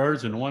beautiful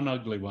birds and one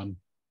ugly one.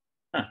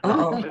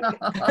 Uh-oh.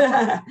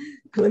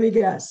 Let me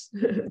guess.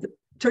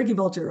 Turkey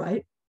vulture,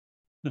 right?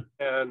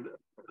 And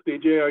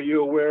CJ, are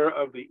you aware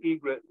of the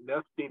egret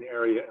nesting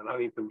area in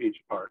Huntington Beach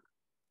Park?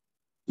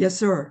 Yes,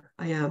 sir.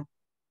 I am.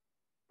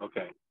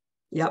 Okay.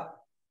 Yep.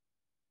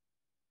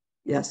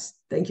 Yes.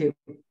 Thank you.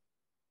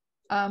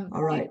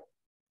 All right.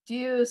 Do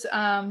you use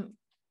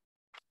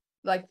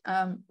what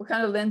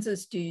kind of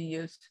lenses do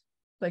you use?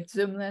 Like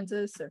zoom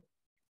lenses or?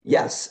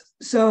 Yes.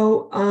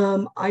 So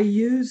I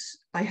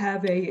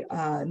have a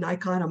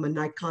Nikon. I'm a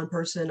Nikon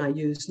person. I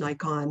use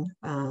Nikon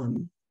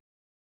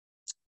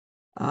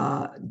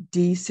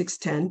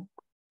D610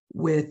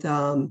 with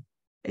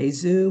a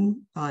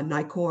zoom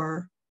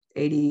Nikkor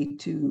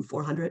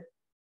 80-400.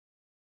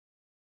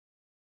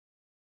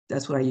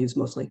 That's what I use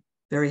mostly.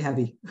 Very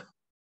heavy.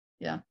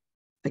 Yeah.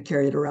 I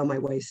carry it around my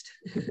waist.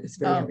 It's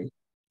very heavy.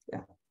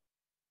 Yeah.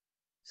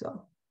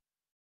 So,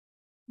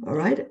 all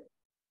right.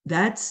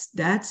 That's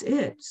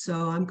it.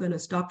 So I'm going to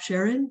stop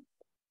sharing.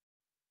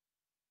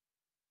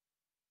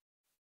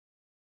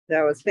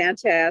 That was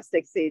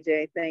fantastic,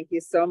 CJ. Thank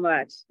you so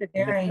much.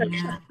 Very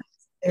nice.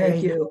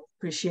 Thank you.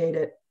 Appreciate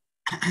it.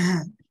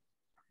 I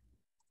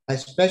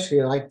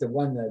especially like the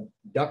one, the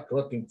duck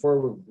looking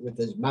forward with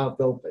his mouth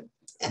open.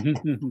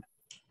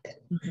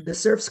 The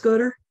surf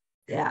scooter.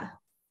 Yeah.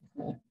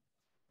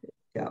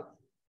 Yeah.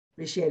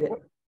 Appreciate it.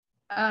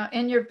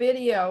 In your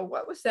video,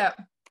 what was that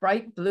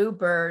bright blue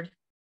bird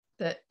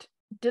that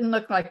didn't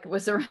look like it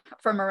was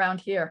from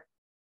around here?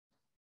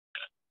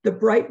 The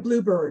bright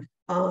blue bird.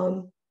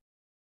 Are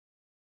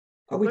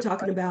we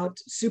talking about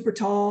super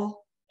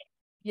tall?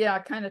 Yeah,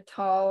 kind of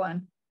tall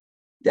and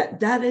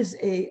That is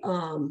a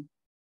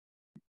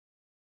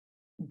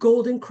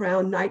golden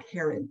crown night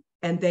heron,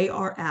 and they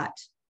are at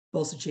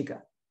Bolsa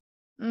Chica.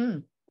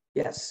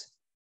 Yes.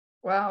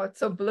 Wow, it's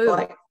so blue.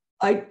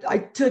 I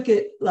took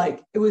it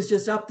like it was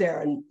just up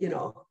there, and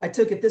I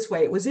took it this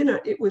way. It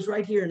was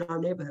right here in our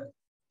neighborhood.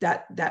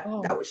 That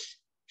was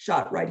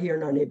shot right here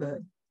in our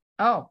neighborhood.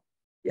 Oh.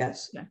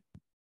 Yes. Yeah.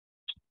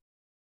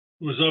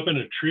 It was up in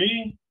a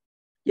tree?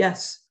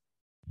 Yes.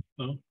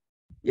 Oh.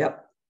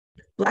 Yep.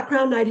 Black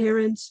crown night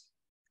herons,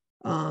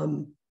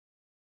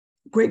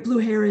 great blue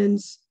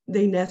herons,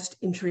 they nest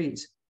in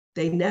trees.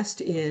 They nest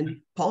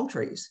in palm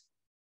trees.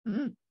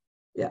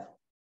 Yeah.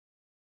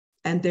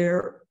 And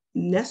they're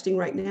nesting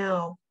right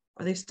now.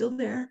 Are they still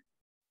there?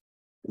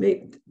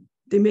 They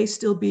may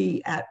still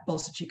be at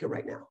Bolsa Chica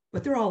right now,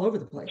 but they're all over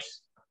the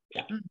place.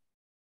 Yeah.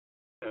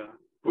 Yeah.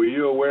 Were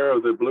you aware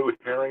of the blue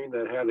herring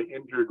that had an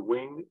injured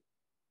wing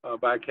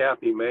by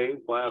Kathy Mays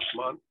last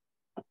month?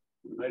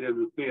 I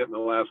didn't see it in the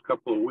last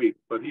couple of weeks,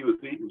 but he was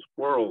eating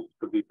squirrels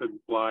because he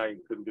couldn't fly and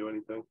couldn't do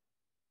anything.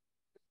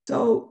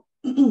 So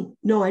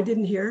no, I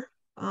didn't hear,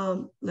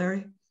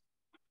 Larry,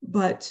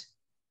 but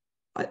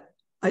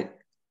I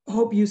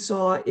hope you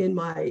saw in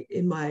my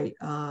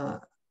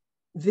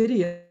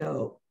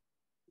video,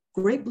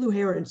 great blue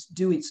herons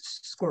do eat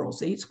squirrels.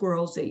 They eat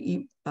squirrels, they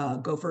eat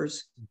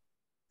gophers.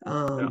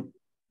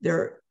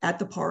 They're at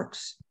the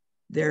parks,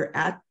 they're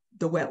at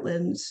the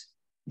wetlands,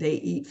 they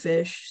eat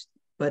fish,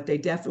 but they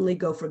definitely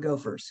go for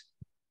gophers.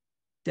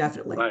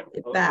 Definitely. Right.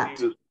 In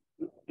fact,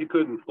 he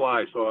couldn't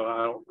fly, so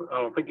I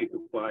don't think he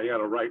could fly. He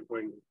had a right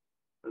wing.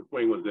 His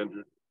wing was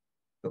injured.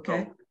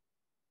 okay.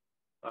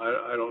 So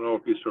I don't know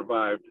if he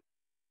survived,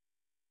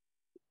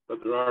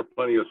 but there are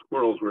plenty of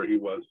squirrels where he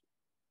was.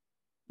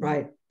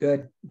 Right.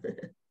 Good.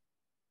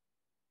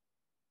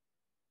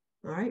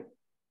 All right.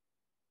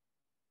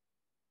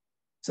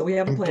 So we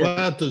have a I'm plan.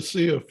 glad to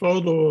see a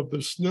photo of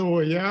the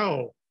snowy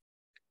owl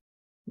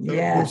that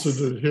Yes.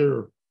 visited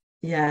here.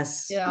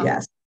 Yes. Yeah.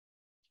 Yes.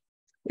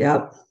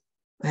 Yep.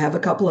 I have a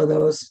couple of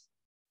those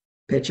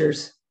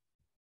pictures.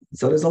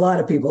 So there's a lot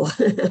of people.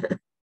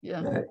 Yeah.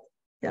 All right.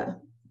 Yeah.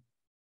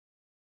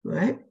 All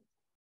right.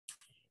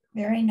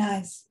 Very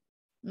nice.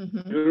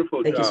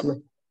 Beautiful Thank you job. so much.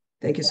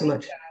 Thank you so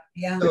much.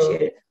 Yeah.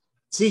 Appreciate it.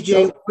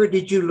 CJ, where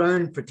did you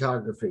learn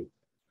photography?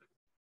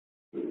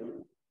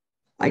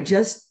 I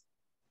just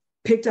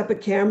picked up a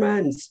camera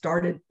and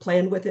started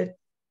playing with it.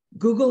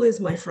 Google is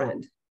my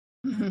friend.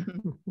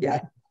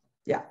 Yeah.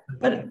 Yeah.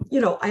 But,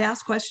 I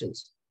ask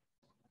questions.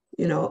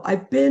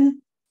 I've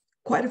been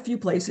quite a few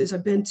places.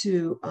 I've been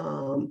to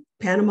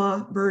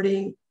Panama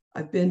birding.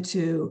 I've been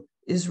to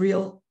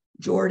Israel,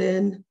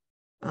 Jordan,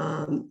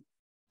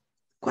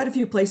 quite a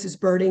few places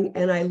birding.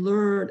 And I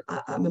learned,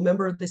 I'm a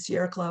member of the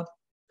Sierra Club,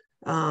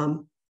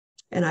 and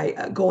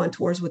I go on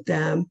tours with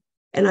them,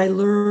 and I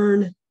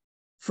learn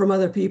from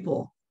other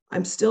people.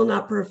 I'm still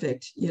not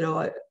perfect.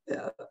 Well,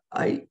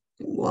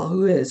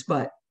 who is,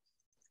 but,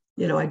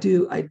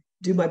 I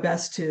do my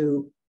best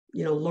to,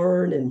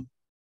 learn and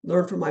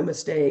learn from my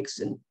mistakes.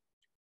 And,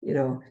 you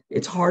know,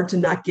 it's hard to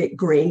not get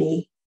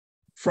grainy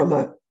from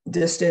a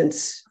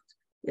distance,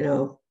 you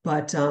know,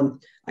 but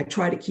I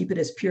try to keep it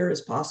as pure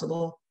as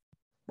possible.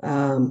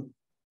 You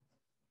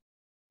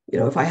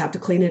know, if I have to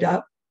clean it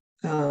up,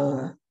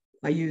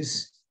 I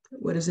use,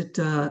 what is it?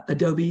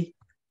 Adobe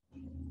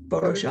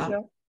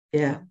Photoshop.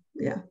 Yeah.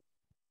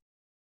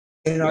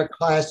 In our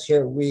class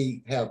here,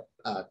 we have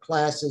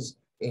classes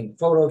in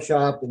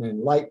Photoshop and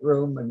in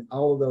Lightroom and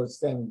all of those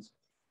things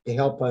to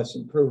help us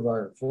improve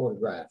our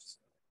photographs.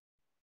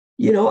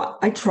 You know,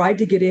 I tried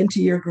to get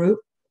into your group.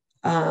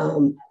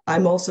 I'm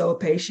also a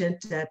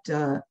patient at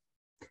the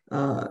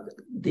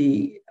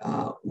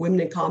Women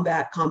in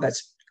Combat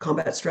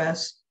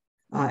Stress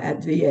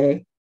at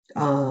VA.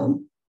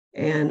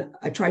 And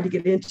I tried to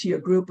get into your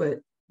group, but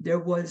there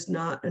was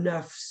not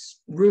enough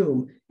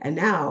room. And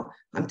now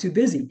I'm too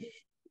busy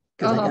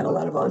because I got a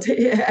lot of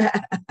volunteers.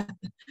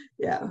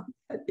 Yeah.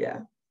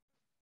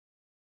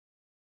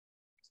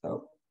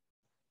 So.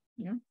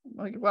 Yeah,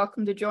 well, you're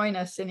welcome to join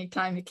us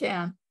anytime you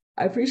can.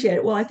 I appreciate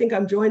it. Well, I think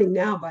I'm joining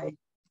now by,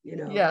 you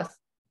know. Yes.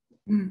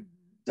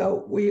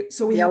 So we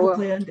have a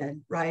plan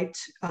then, right?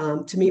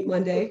 To meet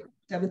Monday,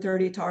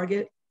 7:30 at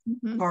Target,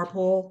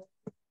 carpool.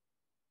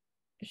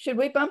 Should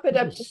we bump it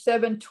up to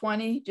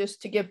 7:20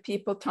 just to give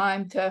people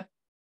time to?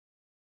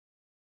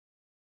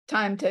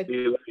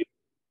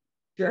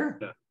 Sure.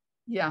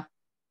 Yeah.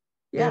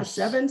 Yeah,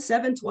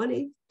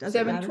 7:20.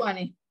 Doesn't matter.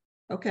 7:20.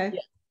 Okay.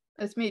 Yeah.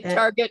 Let's meet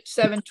Target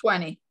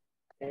 7:20.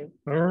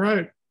 All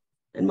right.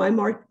 And my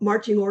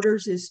marching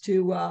orders is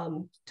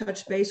to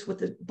touch base with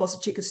the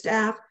Bolsa Chica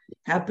staff,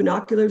 have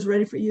binoculars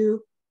ready for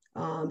you.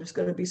 There's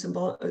going to be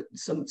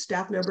some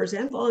staff members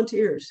and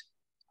volunteers.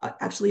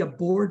 Actually, a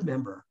board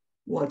member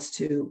wants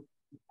to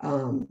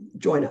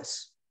join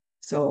us.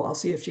 So I'll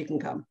see if she can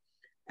come.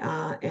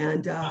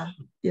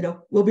 You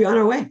know, we'll be on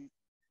our way.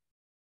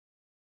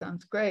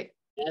 Sounds great.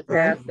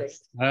 Fantastic.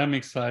 I'm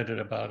excited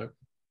about it.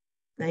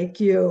 Thank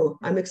you.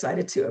 I'm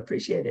excited too.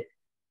 Appreciate it.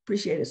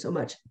 Appreciate it so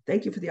much.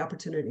 Thank you for the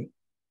opportunity.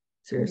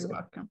 Seriously. You're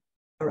welcome.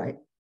 All right.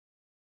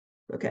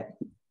 Okay.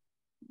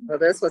 Well,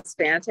 this was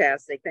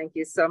fantastic. Thank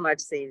you so much,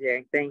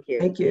 CJ. Thank you.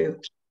 Thank you.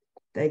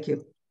 Thank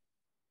you.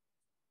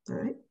 All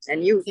right.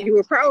 And you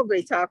were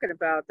probably talking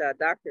about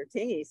Dr.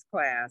 Tingy's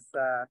class.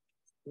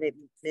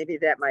 Maybe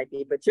that might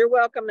be, but you're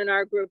welcome in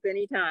our group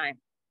anytime.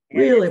 And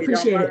really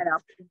appreciate it.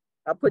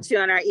 I'll put you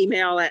on our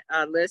email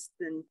list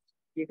and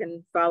you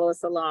can follow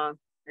us along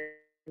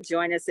and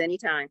join us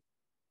anytime.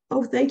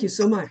 Oh, thank you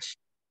so much.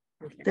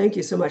 Okay. Thank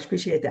you so much.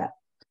 Appreciate that.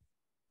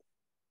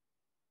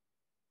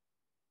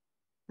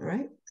 All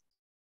right.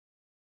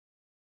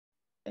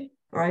 Okay.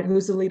 All right.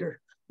 Who's the leader?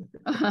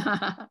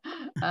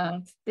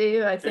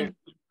 Steve, I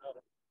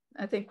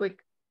think we're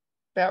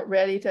about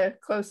ready to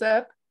close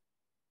up.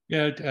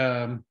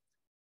 Yeah.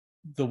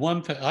 The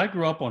one thing, I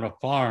grew up on a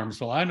farm,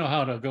 so I know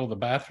how to go to the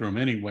bathroom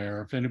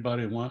anywhere if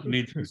anybody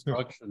needs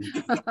instructions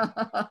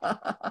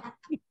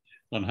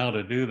on how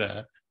to do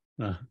that.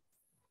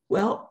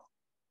 Well,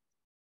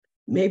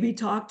 maybe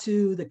talk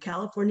to the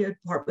California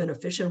Department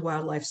of Fish and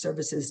Wildlife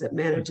Services that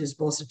manages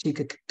Bolsa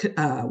Chica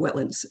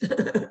wetlands.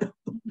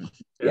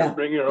 Yeah,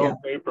 bring your own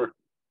paper.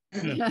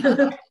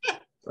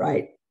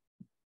 Right.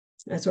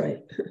 That's right.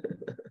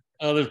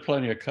 Oh, there's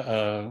plenty of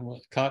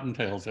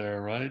cottontails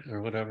there, right?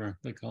 Or whatever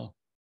they call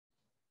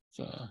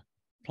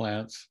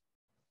plants.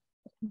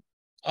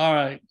 All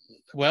right.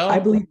 Well, I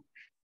believe.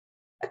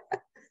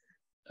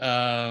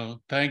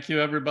 Thank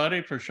you,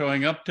 everybody, for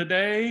showing up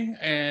today.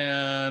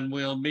 And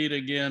we'll meet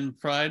again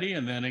Friday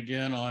and then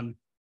again on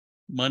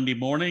Monday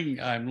morning.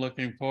 I'm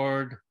looking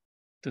forward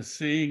to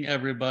seeing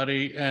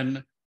everybody.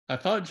 And I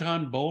thought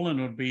John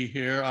Boland would be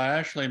here. I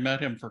actually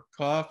met him for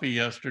coffee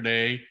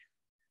yesterday.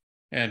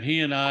 And he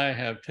and I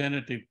have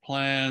tentative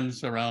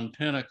plans around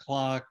 10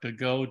 o'clock to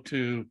go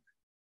to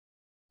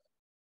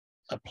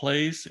a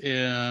place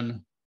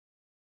in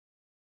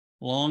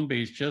Long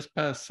Beach, just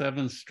past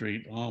 7th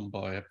Street. Oh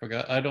boy, I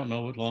forgot. I don't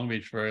know Long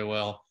Beach very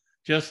well.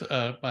 Just,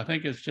 I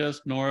think it's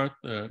just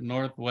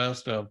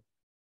northwest of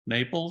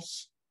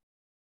Naples.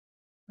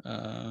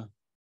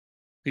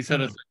 He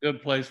said it's a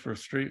good place for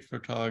street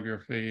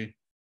photography.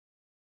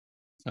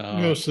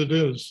 Yes, it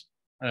is.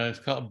 It's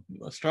called,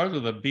 it starts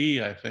with a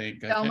B, I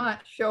think. Belmont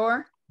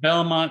Shore.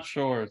 Belmont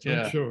Shores,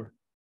 yeah. I'm sure.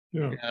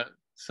 Yeah.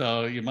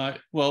 So you might,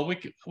 well,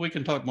 we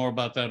can talk more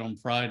about that on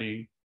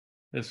Friday.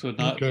 This would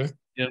not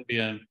be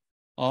an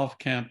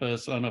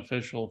off-campus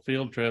unofficial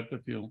field trip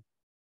if you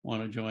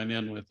want to join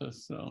in with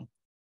us. So,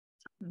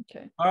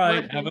 okay. All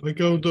right. I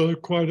go to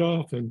quite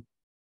often.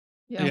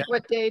 Yeah.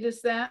 What date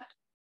is that?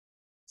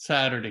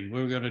 Saturday.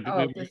 We're going to do.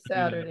 Oh, this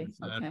Saturday.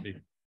 Okay.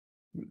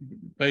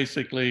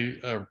 Basically,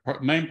 our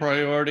main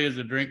priority is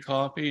to drink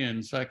coffee,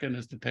 and second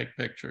is to take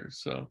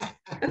pictures. So.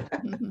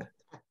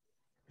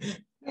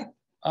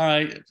 All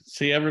right.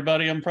 See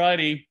everybody on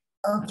Friday.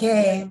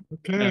 Okay.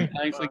 Okay. And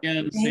thanks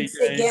again, Thanks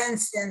CJ. again,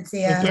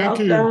 Cynthia. Thank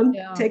you. Welcome.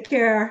 Take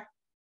care.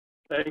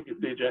 Thank you,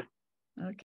 CJ. Okay.